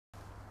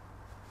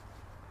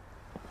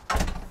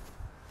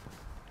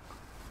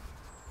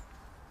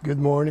Good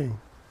morning.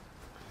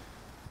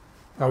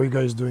 How are you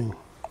guys doing?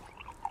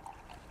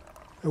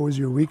 How was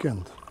your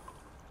weekend?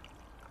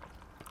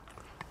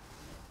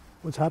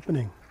 What's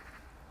happening?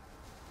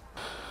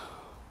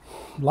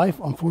 Life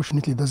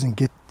unfortunately doesn't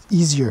get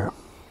easier,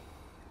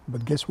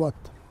 but guess what?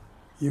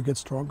 You get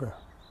stronger.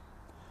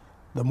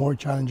 The more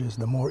challenges,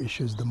 the more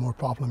issues, the more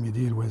problem you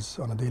deal with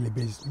on a daily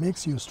basis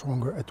makes you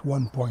stronger at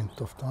one point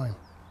of time.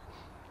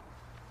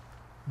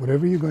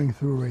 Whatever you're going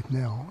through right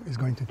now is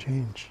going to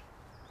change.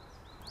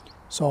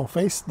 So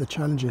face the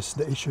challenges,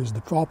 the issues,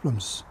 the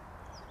problems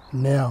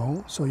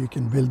now so you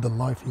can build the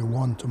life you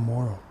want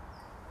tomorrow.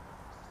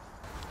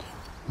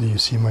 Do you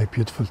see my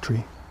beautiful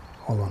tree?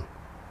 Hold on.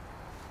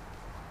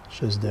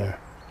 She's there.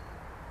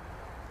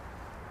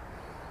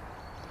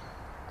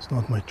 It's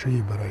not my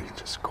tree, but I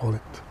just call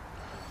it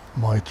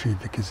my tree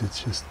because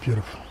it's just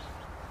beautiful.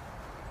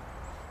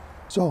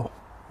 So,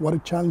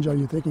 what challenge are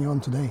you taking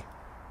on today?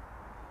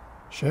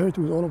 Share it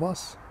with all of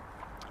us.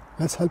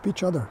 Let's help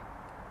each other.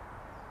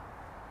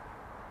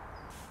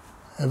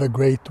 Have a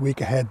great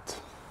week ahead.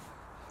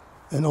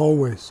 And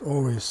always,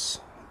 always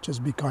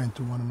just be kind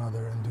to one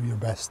another and do your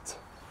best.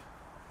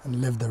 And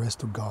leave the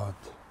rest to God.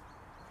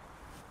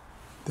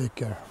 Take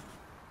care.